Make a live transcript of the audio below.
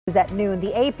At noon,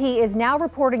 the AP is now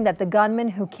reporting that the gunman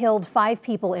who killed 5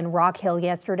 people in Rock Hill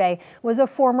yesterday was a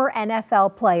former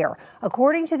NFL player.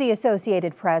 According to the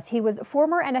Associated Press, he was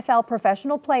former NFL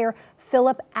professional player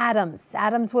Phillip Adams.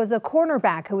 Adams was a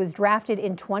cornerback who was drafted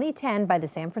in 2010 by the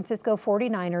San Francisco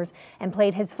 49ers and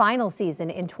played his final season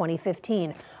in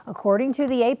 2015. According to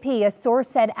the AP, a source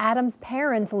said Adams'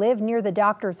 parents lived near the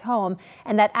doctor's home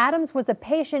and that Adams was a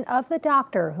patient of the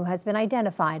doctor who has been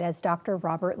identified as Dr.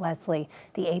 Robert Leslie.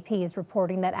 The AP is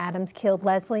reporting that Adams killed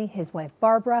Leslie, his wife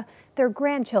Barbara, their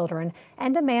grandchildren,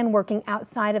 and a man working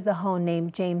outside of the home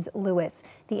named James Lewis.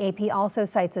 The AP also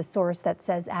cites a source that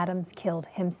says Adams killed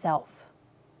himself.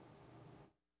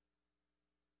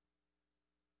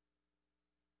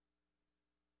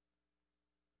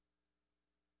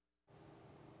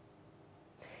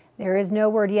 There is no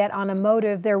word yet on a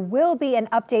motive. There will be an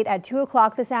update at 2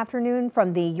 o'clock this afternoon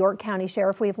from the York County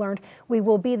Sheriff. We've learned we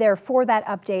will be there for that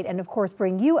update and, of course,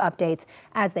 bring you updates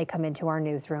as they come into our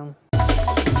newsroom.